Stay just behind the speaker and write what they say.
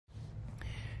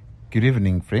Good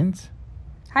evening, friends.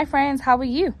 Hi friends, how are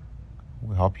you?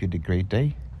 We hope you had a great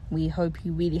day. We hope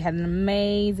you really had an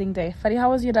amazing day. Fadi, how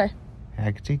was your day?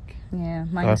 Hectic. Yeah,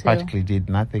 I mine too. practically did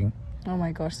nothing. Oh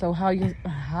my gosh, so how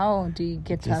do you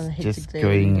get to have a hectic Just day?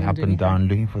 going up and down,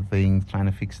 looking for things, trying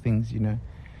to fix things,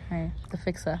 Right, the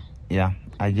fixer. Yeah,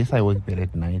 I guess I work there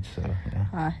at night, so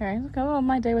yeah. Right, okay, well,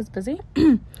 my day was busy.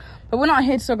 But we're not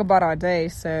here to talk about our day,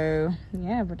 so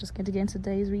yeah, we're just going to get into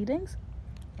today's readings.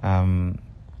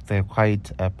 They're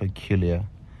quite a peculiar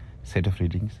set of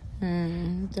readings.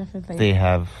 Definitely. They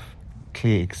have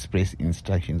clear express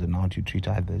instructions on how to treat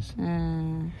others,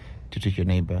 to treat your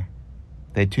neighbor.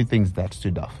 There are two things that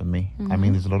stood out for me. I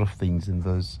mean, there's a lot of things in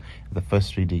the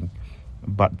first reading,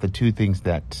 but the two things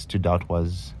that stood out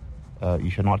was you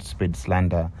should not spread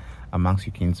slander amongst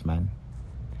your kinsmen.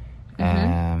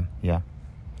 Yeah,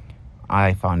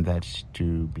 I found that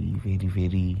to be very,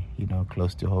 very,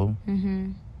 close to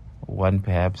home. One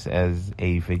perhaps as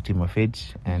a victim of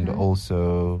it, and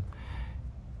also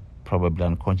probably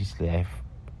unconsciously I've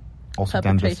also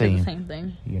done the same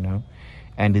thing.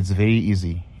 And it's very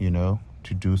easy,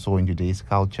 to do so in today's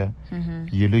culture.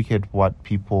 You look at what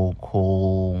people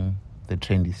call the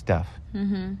trendy stuff,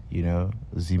 Zim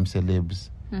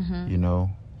celebs,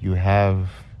 you have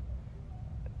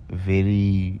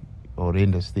very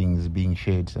horrendous things being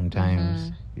shared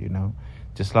sometimes,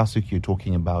 Just last week you're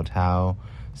talking about how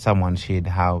someone shared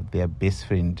how their best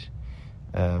friend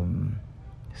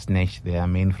snatched their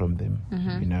man from them,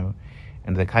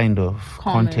 and the kind of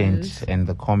content and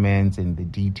the comments and the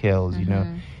details,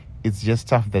 it's just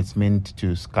stuff that's meant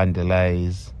to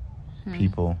scandalize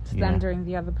people. Slandering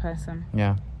the other person.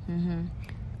 Yeah.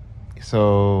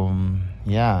 So,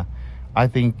 I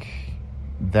think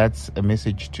that's a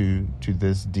message to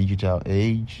this digital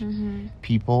age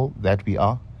people that we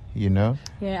are,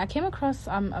 Yeah, I came across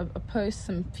a post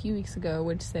a few weeks ago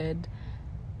which said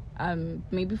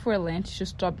maybe for Lent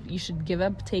you should give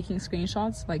up taking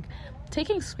screenshots. Like,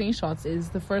 taking screenshots is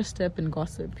the first step in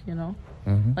gossip,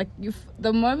 Like,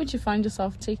 the moment you find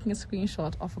yourself taking a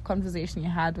screenshot of a conversation you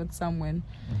had with someone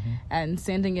and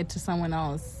sending it to someone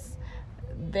else,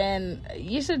 then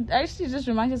you should actually just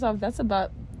remind yourself that's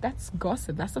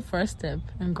gossip. That's the first step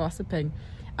in gossiping.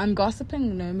 And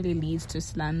gossiping normally leads to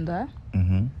slander.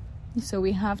 So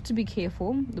we have to be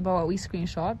careful about what we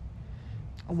screenshot.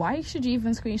 Why should you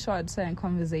even screenshot certain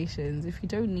conversations? If you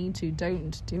don't need to,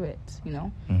 don't do it,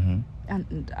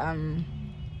 And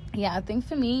I think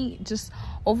for me, just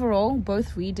overall,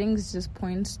 both readings just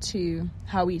point to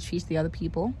how we treat the other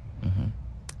people.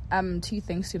 Two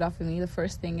things stood out for me. The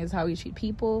first thing is how we treat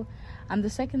people, and the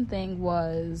second thing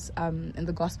was in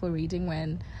the gospel reading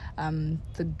when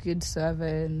the good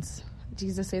servants,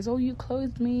 Jesus says, "Oh, you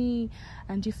clothed me,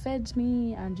 and you fed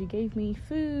me, and you gave me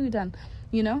food," and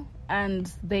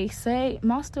and they say,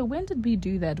 "Master, when did we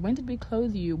do that? When did we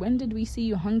clothe you? When did we see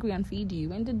you hungry and feed you?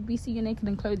 When did we see you naked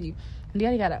and clothe you?" And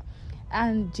yada yada.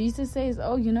 And Jesus says,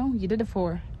 "Oh, you did it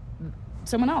for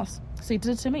someone else, so you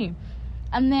did it to me."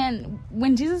 And then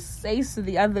when Jesus says to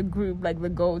the other group, like the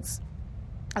goats,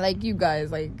 like, you guys,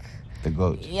 like the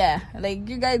goat, like,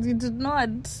 you guys, you did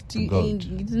not do any,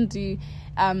 you didn't do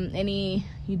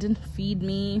you didn't feed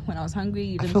me when I was hungry.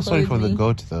 You didn't. I feel sorry for the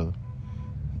goat though.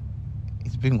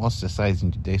 It's being ostracized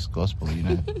in today's gospel,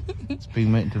 It's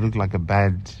being made to look like a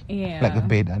bad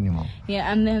animal.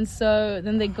 Yeah, and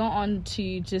then they go on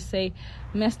to just say,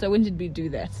 "Master, when did we do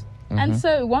that?" And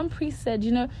so one priest said,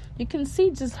 you can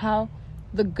see just how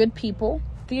the good people,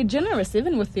 they're generous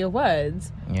even with their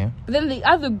words. Yeah. But then the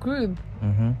other group,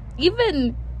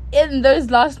 even in those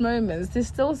last moments, they're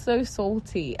still so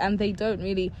salty, and they're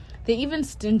even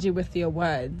stingy with their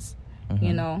words,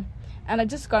 And it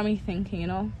just got me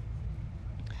thinking,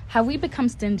 have we become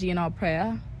stingy in our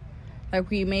prayer? Like,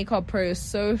 we make our prayers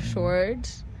so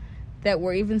short that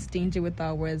we're even stingy with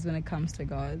our words when it comes to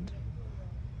God.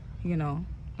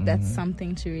 That's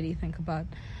something to really think about.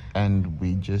 And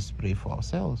we just pray for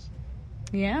ourselves.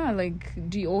 Yeah, like,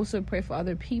 do you also pray for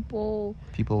other people?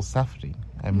 People suffering.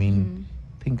 I mean,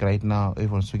 think right now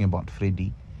everyone's talking about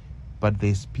Freddie, but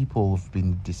there's people who've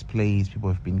been displaced, people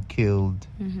who've been killed,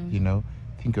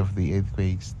 Think of the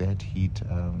earthquakes that hit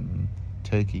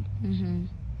Turkey,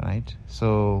 right?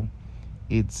 So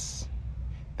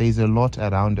there's a lot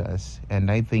around us,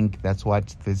 and I think that's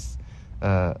what this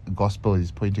gospel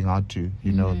is pointing out to,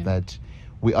 that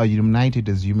we are united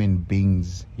as human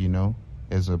beings,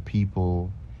 as a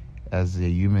people, as a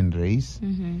human race,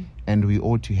 and we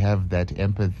ought to have that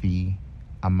empathy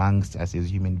amongst us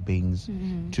as human beings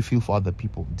to feel for other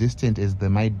people, distant as they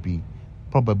might be,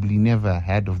 probably never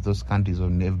heard of those countries or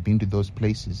never been to those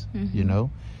places,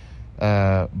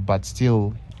 but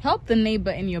still, help the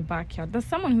neighbor in your backyard. There's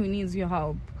someone who needs your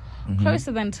help.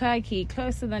 Closer than Turkey,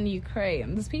 closer than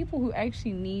Ukraine. There's people who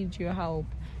actually need your help.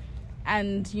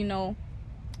 And, you know,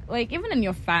 like, even in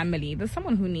your family, there's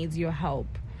someone who needs your help.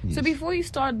 Yes. So before you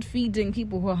start feeding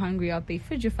people who are hungry out there,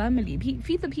 feed your family.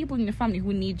 Feed the people in your family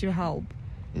who need your help.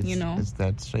 You know? It's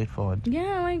that straightforward.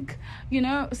 Yeah, like, you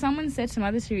know, someone said to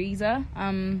Mother Teresa,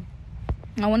 I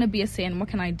want to be a saint. What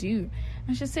can I do?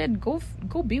 And she said, go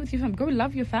be with your family. Go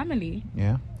love your family.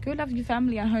 Yeah. Go love your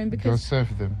family at home, because Go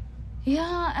serve them.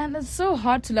 yeah, and it's so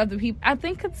hard to love the people. I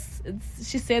think it's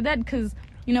she said that because,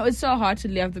 you know, it's so hard to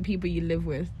love the people you live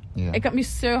with. Yeah. It can be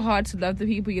so hard to love the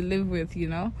people you live with, you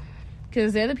know,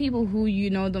 because they're the people who you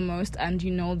know the most and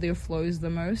you know their flaws the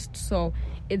most. So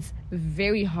it's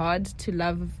very hard to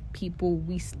love people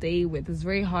we stay with. It's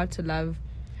very hard to love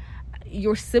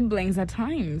your siblings at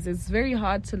times. It's very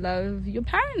hard to love your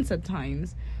parents at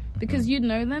times, because you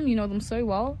know them so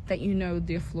well that you know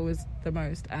their flaws the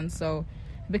most. And so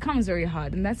it becomes very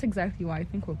hard, and that's exactly why I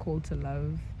think we're called to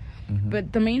love.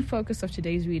 But the main focus of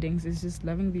today's readings is just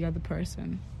loving the other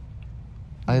person.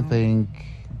 I think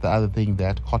the other thing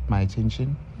that caught my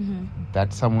attention,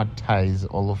 that somewhat ties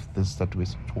all of this that we're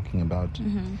talking about,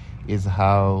 is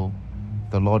how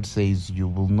the Lord says you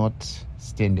will not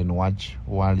stand and watch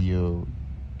while your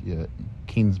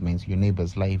kinsman's, your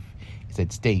neighbor's life is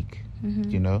at stake.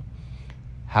 You know,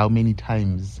 how many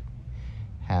times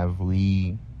have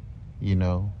we, you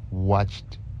know,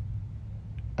 watched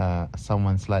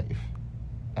someone's life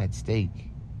at stake?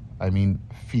 I mean,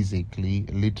 physically,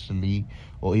 literally,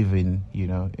 or even, you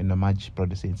know, in a much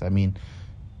broader sense. I mean,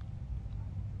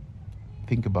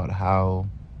 think about how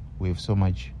we have so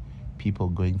much people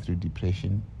going through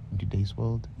depression in today's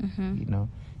world. You know,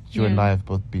 you and I have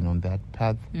both been on that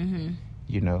path.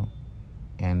 You know,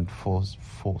 and for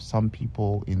some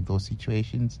people in those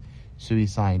situations,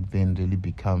 suicide then really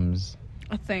becomes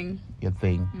a thing.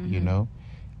 You know,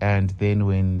 and then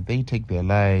when they take their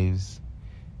lives,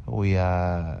 we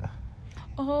are,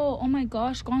 oh my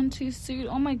gosh, gone too soon.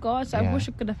 Oh my gosh, I wish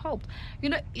I could have helped. You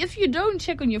know, if you don't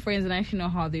check on your friends and actually know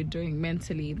how they're doing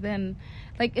mentally, then,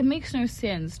 like, it makes no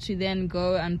sense to then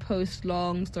go and post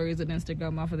long stories on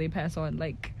Instagram after they pass on.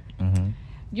 Like,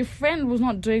 your friend was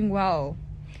not doing well,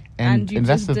 and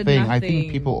that's the thing. Nothing. I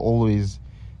think people always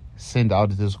send out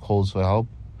those calls for help,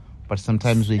 but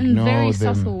sometimes we ignore in very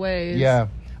them. subtle ways. Yeah,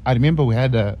 I remember we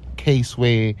had a case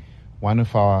where one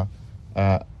of our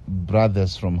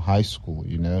brothers from high school,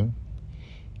 you know,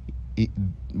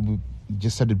 we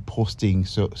just started posting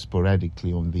so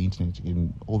sporadically on the internet,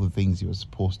 in all the things he was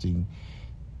posting,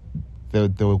 they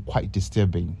were quite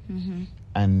disturbing.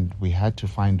 And we had to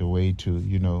find a way to,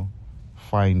 you know,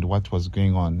 find what was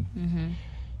going on.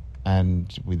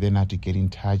 And we then had to get in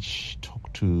touch,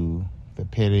 talk to the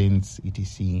parents,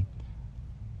 etc.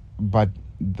 But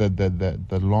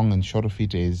the long and short of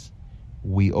it is,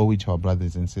 we owe it to our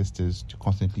brothers and sisters to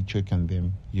constantly check on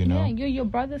them, you know. Yeah, you're your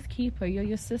brother's keeper. You're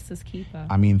your sister's keeper.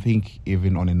 I mean, think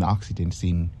even on an accident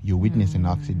scene, you witness an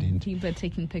accident. People are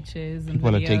taking pictures. And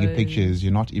people videos. are taking pictures.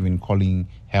 You're not even calling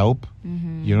help.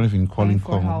 You're not even calling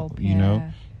for help. You know,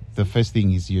 the first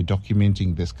thing is you're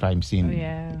documenting this crime scene.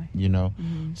 You know,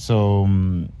 so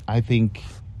I think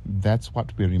that's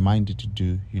what we're reminded to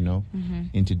do. You know,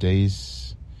 in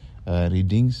today's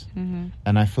readings,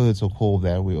 and I feel it's a call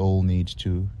that we all need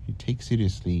to take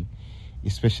seriously,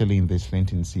 especially in this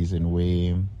Lenten season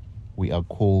where we are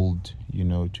called, you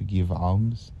know, to give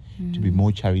alms, to be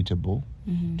more charitable,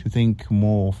 to think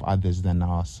more of others than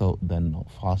of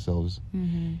ourselves.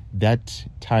 That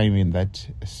time in that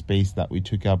space that we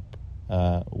took up,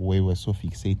 where we're so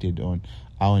fixated on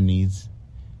our needs,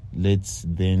 let's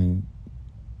then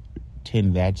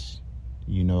turn that,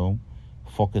 you know,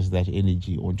 focus that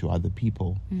energy onto other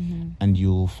people, and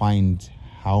you'll find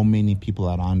how many people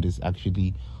around us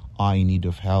actually are in need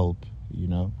of help, you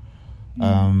know.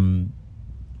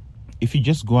 If you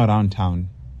just go around town,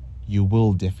 you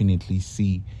will definitely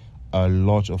see a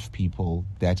lot of people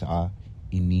that are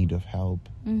in need of help.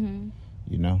 You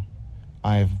know,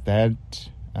 I have that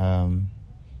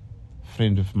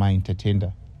friend of mine,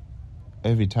 Tatenda.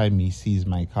 Every time he sees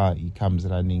my car, he comes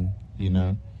running, you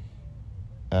know.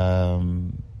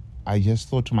 I just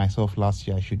thought to myself last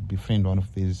year I should befriend one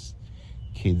of these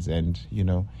kids and, you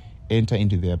know, enter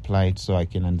into their plight so I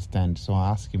can understand. So I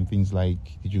ask him things like,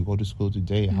 did you go to school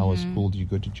today? How was school? Did you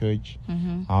go to church?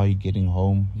 How are you getting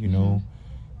home? You know,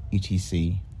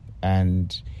 etc.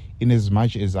 And in as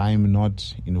much as I'm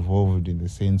not involved in the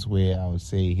sense where I would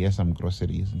say, here's some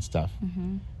groceries and stuff,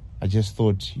 I just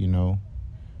thought, you know,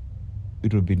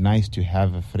 it would be nice to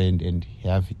have a friend and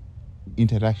have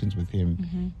interactions with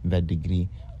him in that degree.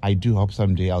 I do hope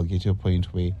someday I'll get to a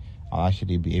point where I'll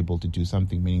actually be able to do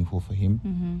something meaningful for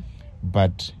him.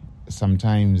 But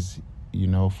sometimes, you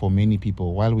know, for many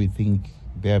people, while we think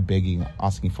they're begging,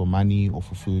 asking for money or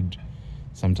for food,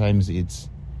 sometimes it's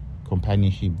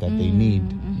companionship that they need,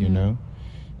 you know.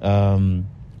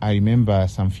 I remember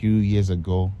some few years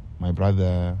ago, my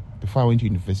brother, before I went to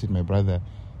university, my brother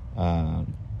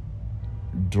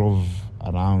drove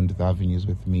around the avenues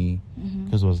with me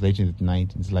because it was late at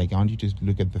night. It's like, I want you to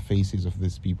look at the faces of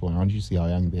these people. I want you to see how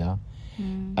young they are.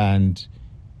 And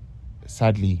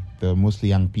sadly, they're mostly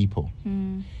young people.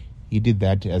 He did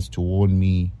that as to warn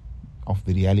me of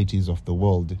the realities of the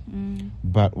world.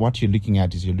 But what you're looking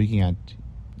at is you're looking at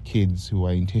kids who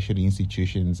are in tertiary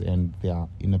institutions and they are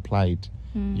in a plight,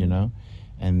 you know,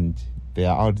 and they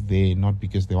are out there not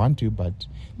because they want to, but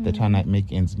they're trying to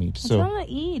make ends meet. So trying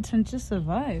to eat and just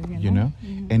survive, you know?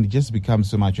 And it just becomes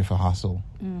so much of a hassle.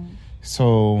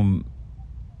 So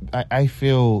I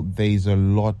feel there's a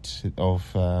lot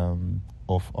of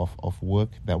work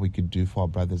that we could do for our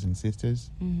brothers and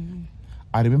sisters.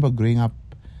 I remember growing up,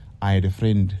 I had a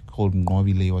friend called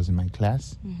Nobile who was in my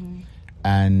class,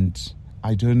 and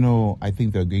I don't know, I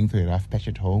think they were going through a rough patch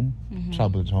at home,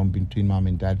 trouble at home between mom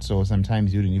and dad. So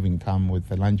sometimes you didn't even come with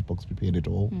the lunchbox prepared at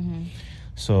all.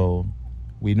 So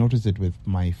we noticed it with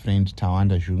my friend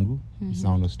Tawanda Jungu, who's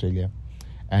now in Australia.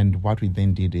 And what we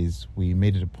then did is we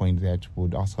made it a point that we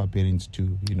would ask our parents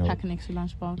to, you know, pack an extra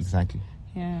lunchbox. Exactly.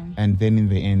 Yeah. And then in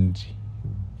the end,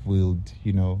 we'll,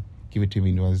 you know, give it to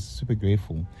me, and I was super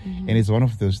grateful. And it's one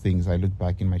of those things I look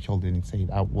back in my childhood and say,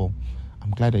 well,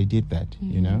 I'm glad I did that,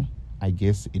 you know. I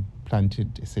guess it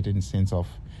planted a certain sense of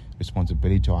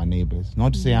responsibility to our neighbors.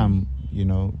 Not to say I'm, you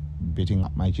know, beating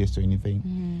up my chest or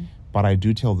anything, but I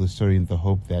do tell the story in the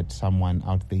hope that someone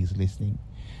out there is listening.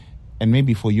 And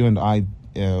maybe for you and I,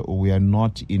 we are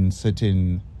not in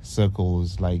certain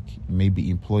circles like maybe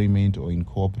employment or in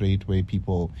corporate where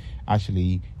people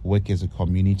actually work as a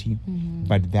community,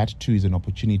 but that too is an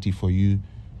opportunity for you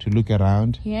to look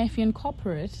around. Yeah, if you're in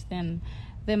corporate, then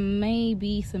there may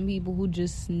be some people who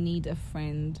just need a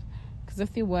friend, because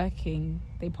if they're working,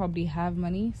 they probably have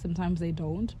money. Sometimes they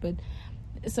don't, but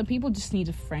some people just need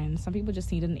a friend. Some people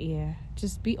just need an ear.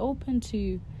 Just be open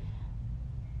to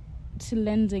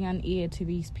lending an ear to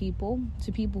these people,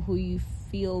 to people who you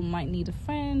feel might need a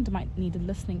friend, might need a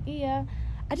listening ear.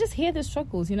 I just hear the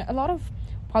struggles. You know, a lot of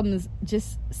problems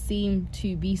just seem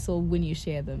to be solved when you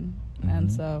share them.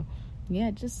 And so, yeah,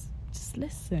 just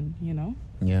listen, you know?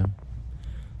 Yeah.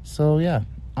 So, yeah,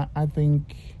 I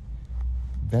think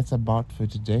that's about for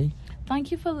today.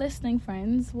 Thank you for listening,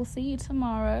 friends. We'll see you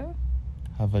tomorrow.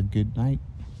 Have a good night.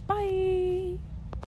 Bye.